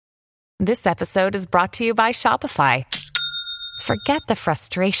This episode is brought to you by Shopify. Forget the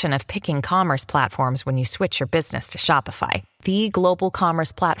frustration of picking commerce platforms when you switch your business to Shopify, the global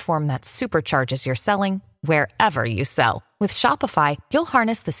commerce platform that supercharges your selling wherever you sell. With Shopify, you'll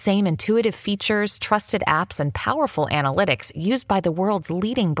harness the same intuitive features, trusted apps, and powerful analytics used by the world's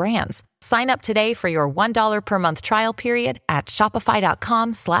leading brands. Sign up today for your $1 per month trial period at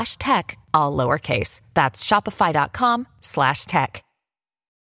shopify.com/tech, all lowercase. That's shopify.com/tech.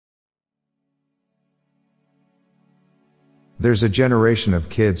 There's a generation of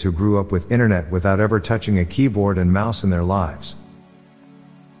kids who grew up with internet without ever touching a keyboard and mouse in their lives.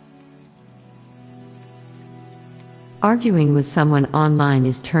 Arguing with someone online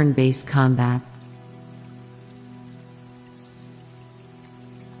is turn-based combat.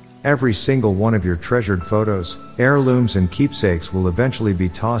 Every single one of your treasured photos, heirlooms, and keepsakes will eventually be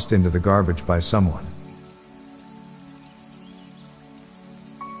tossed into the garbage by someone.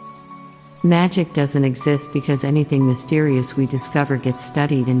 Magic doesn't exist because anything mysterious we discover gets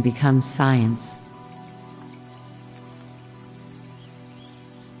studied and becomes science.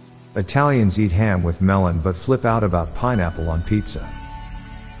 Italians eat ham with melon but flip out about pineapple on pizza.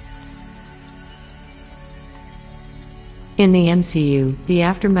 In the MCU, the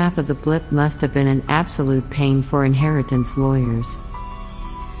aftermath of the blip must have been an absolute pain for inheritance lawyers.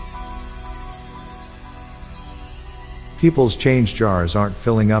 People's change jars aren't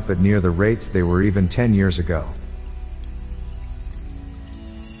filling up at near the rates they were even 10 years ago.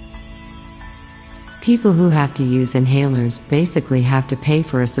 People who have to use inhalers basically have to pay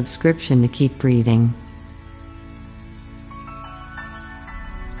for a subscription to keep breathing.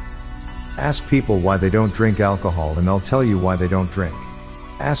 Ask people why they don't drink alcohol and they'll tell you why they don't drink.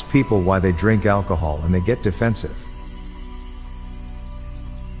 Ask people why they drink alcohol and they get defensive.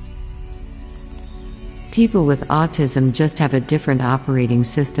 People with autism just have a different operating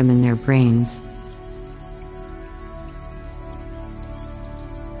system in their brains.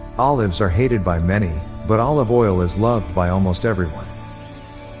 Olives are hated by many, but olive oil is loved by almost everyone.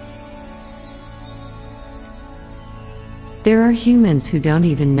 There are humans who don't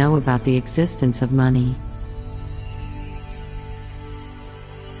even know about the existence of money.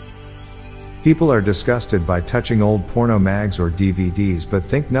 People are disgusted by touching old porno mags or DVDs but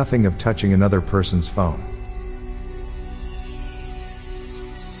think nothing of touching another person's phone.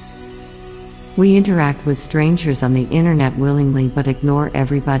 We interact with strangers on the internet willingly but ignore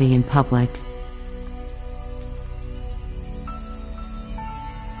everybody in public.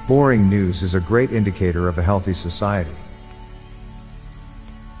 Boring news is a great indicator of a healthy society.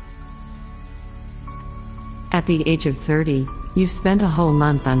 At the age of 30, you've spent a whole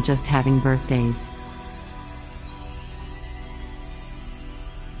month on just having birthdays.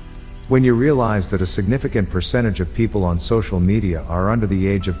 When you realize that a significant percentage of people on social media are under the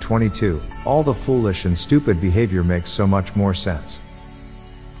age of 22, all the foolish and stupid behavior makes so much more sense.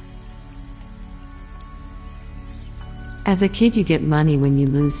 As a kid, you get money when you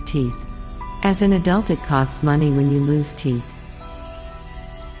lose teeth. As an adult, it costs money when you lose teeth.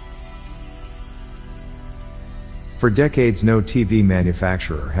 For decades, no TV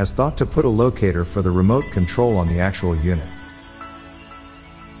manufacturer has thought to put a locator for the remote control on the actual unit.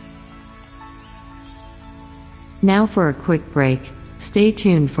 Now for a quick break. Stay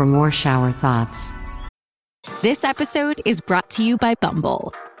tuned for more shower thoughts. This episode is brought to you by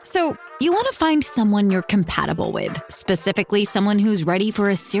Bumble. So, you want to find someone you're compatible with, specifically someone who's ready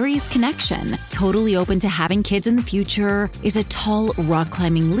for a serious connection, totally open to having kids in the future, is a tall,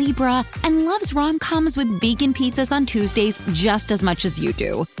 rock-climbing Libra, and loves rom-coms with vegan pizzas on Tuesdays just as much as you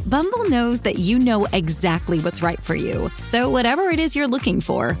do. Bumble knows that you know exactly what's right for you. So whatever it is you're looking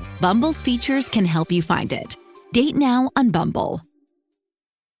for, Bumble's features can help you find it. Date now on Bumble.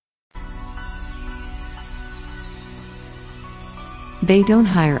 They don't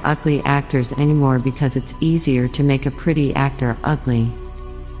hire ugly actors anymore because it's easier to make a pretty actor ugly.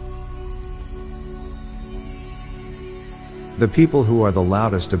 The people who are the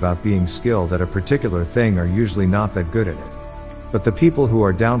loudest about being skilled at a particular thing are usually not that good at it. But the people who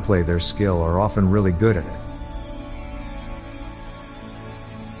are downplay their skill are often really good at it.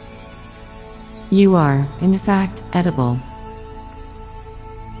 You are, in fact, edible.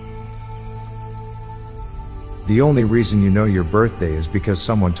 The only reason you know your birthday is because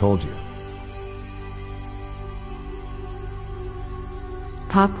someone told you.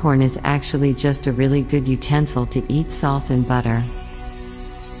 Popcorn is actually just a really good utensil to eat salt and butter.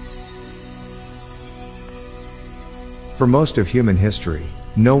 For most of human history,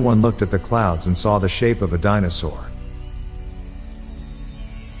 no one looked at the clouds and saw the shape of a dinosaur.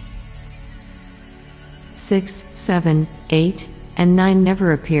 6, 7, 8, and 9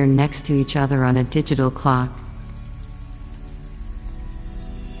 never appear next to each other on a digital clock.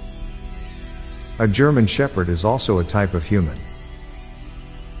 A German Shepherd is also a type of human.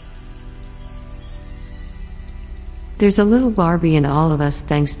 There's a little Barbie in all of us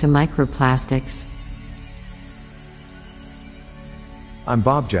thanks to microplastics. I'm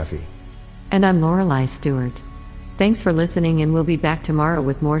Bob Jeffy. And I'm Lorelei Stewart. Thanks for listening, and we'll be back tomorrow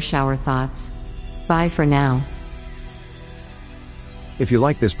with more shower thoughts. Bye for now. If you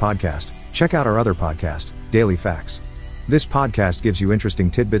like this podcast, check out our other podcast, Daily Facts. This podcast gives you interesting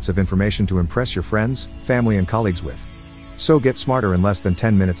tidbits of information to impress your friends, family, and colleagues with. So get smarter in less than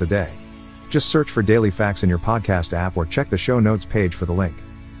 10 minutes a day. Just search for Daily Facts in your podcast app or check the show notes page for the link.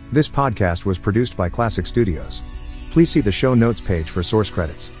 This podcast was produced by Classic Studios. Please see the show notes page for source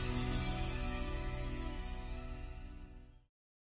credits.